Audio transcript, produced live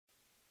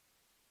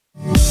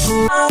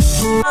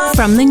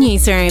From the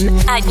newsroom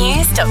at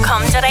news.com.au.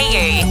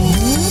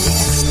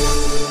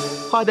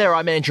 Hi there,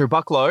 I'm Andrew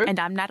Bucklow. And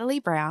I'm Natalie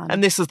Brown.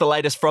 And this is the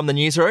latest from the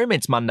newsroom.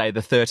 It's Monday the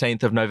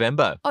 13th of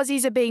November.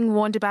 Aussies are being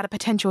warned about a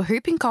potential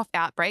whooping cough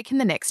outbreak in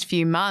the next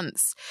few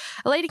months.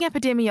 A leading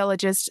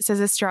epidemiologist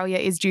says Australia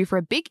is due for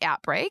a big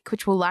outbreak,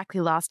 which will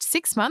likely last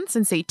 6 months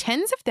and see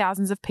tens of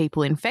thousands of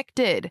people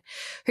infected.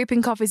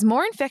 Whooping cough is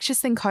more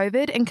infectious than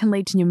COVID and can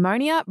lead to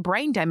pneumonia,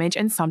 brain damage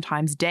and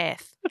sometimes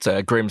death. That's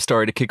a grim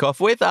story to kick off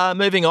with.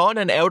 Moving on,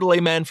 an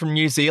elderly man from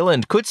New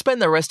Zealand could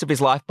spend the rest of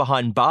his life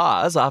behind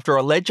bars after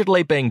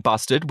allegedly being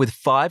busted with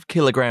 5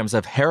 kilograms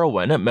of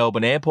heroin at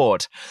Melbourne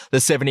Airport. The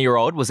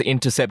 70-year-old was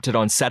intercepted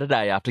on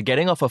Saturday after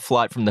getting off a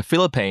flight from the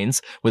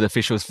Philippines, with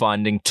officials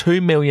finding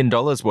 $2 million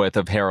worth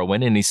of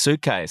heroin in his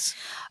suitcase.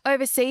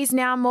 Overseas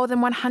now, more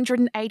than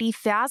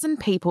 180,000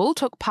 people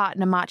took part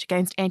in a march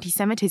against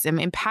anti-Semitism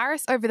in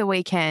Paris over the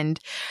weekend.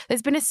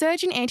 There's been a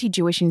surge in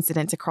anti-Jewish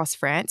incidents across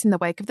France in the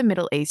wake of the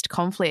Middle East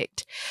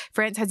conflict.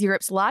 France has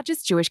Europe's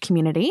largest Jewish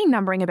community,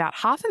 numbering about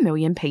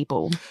 500,000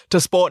 people. To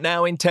sport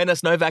now, in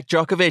tennis, Novak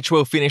Djokovic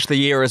will finish the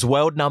year as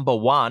world number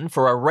 1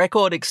 for a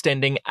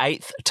record-extending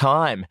 8th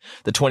time.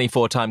 The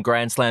 24-time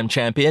Grand Slam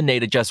champion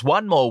needed just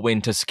one more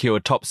win to secure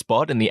top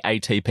spot in the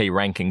ATP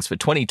rankings for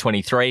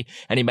 2023,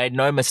 and he made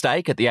no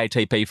mistake at the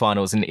ATP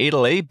finals in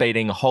Italy,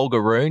 beating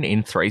Holger Rune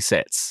in 3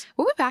 sets.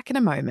 We'll be back in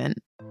a moment.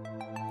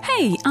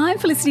 Hey, I'm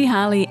Felicity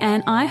Harley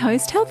and I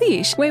host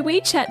Healthyish, where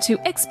we chat to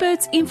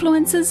experts,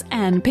 influencers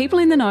and people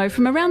in the know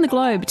from around the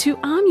globe to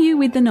arm you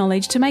with the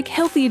knowledge to make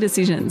healthier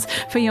decisions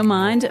for your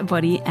mind,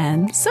 body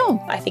and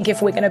soul. I think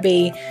if we're going to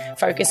be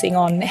focusing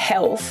on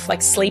health,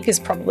 like sleep is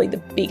probably the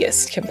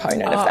biggest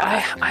component of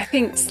that. I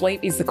think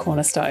sleep is the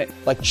cornerstone.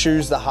 Like,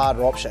 choose the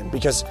harder option,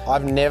 because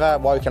I've never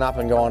woken up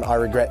and gone, I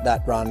regret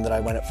that run that I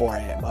went at 4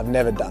 a.m. I've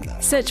never done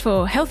that. Search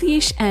for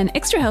Healthyish and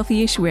Extra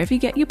Healthyish wherever you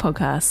get your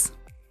podcasts.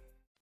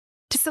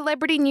 To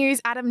celebrity news,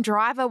 Adam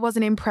Driver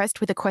wasn't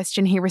impressed with a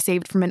question he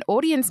received from an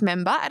audience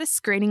member at a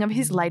screening of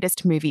his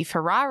latest movie,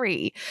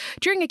 Ferrari.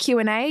 During a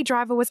Q&A,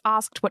 Driver was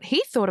asked what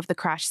he thought of the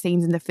crash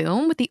scenes in the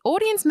film, with the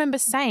audience member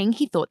saying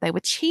he thought they were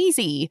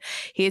cheesy.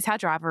 Here's how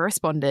Driver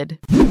responded.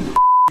 I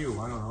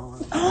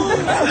don't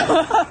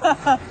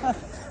know.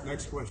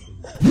 Next question.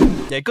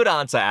 Yeah, good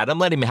answer, Adam.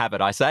 Let him have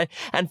it, I say.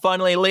 And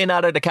finally,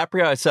 Leonardo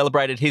DiCaprio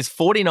celebrated his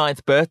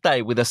 49th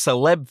birthday with a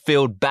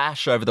celeb-filled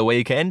bash over the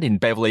weekend in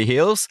Beverly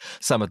Hills.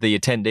 Some of the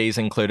attendees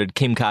included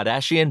Kim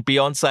Kardashian,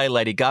 Beyonce,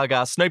 Lady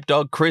Gaga, Snoop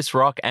Dogg, Chris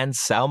Rock and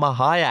Salma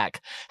Hayek.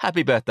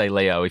 Happy birthday,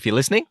 Leo, if you're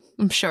listening.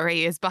 I'm sure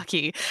he is,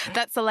 Bucky.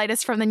 That's the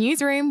latest from the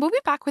newsroom. We'll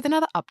be back with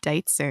another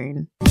update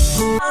soon.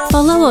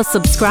 Follow or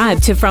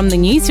subscribe to From the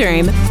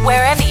Newsroom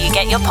wherever you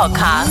get your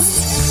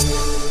podcasts.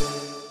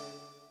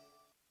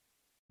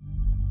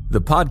 The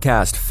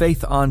podcast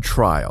Faith on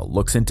Trial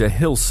looks into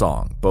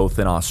Hillsong, both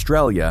in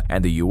Australia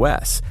and the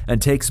US,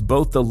 and takes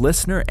both the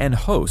listener and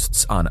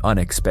hosts on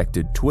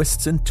unexpected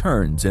twists and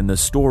turns in the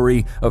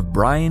story of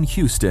Brian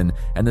Houston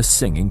and the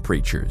Singing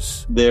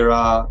Preachers. There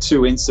are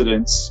 2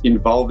 incidents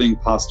involving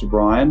Pastor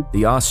Brian.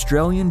 The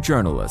Australian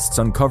journalists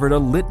uncovered a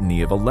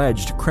litany of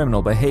alleged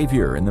criminal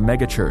behavior in the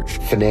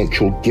megachurch.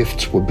 Financial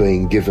gifts were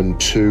being given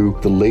to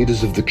the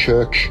leaders of the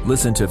church.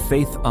 Listen to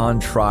Faith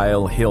on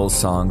Trial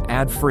Hillsong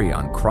ad-free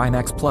on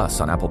Crimex Plus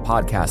on Apple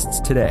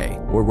Podcasts today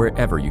or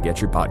wherever you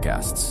get your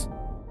podcasts.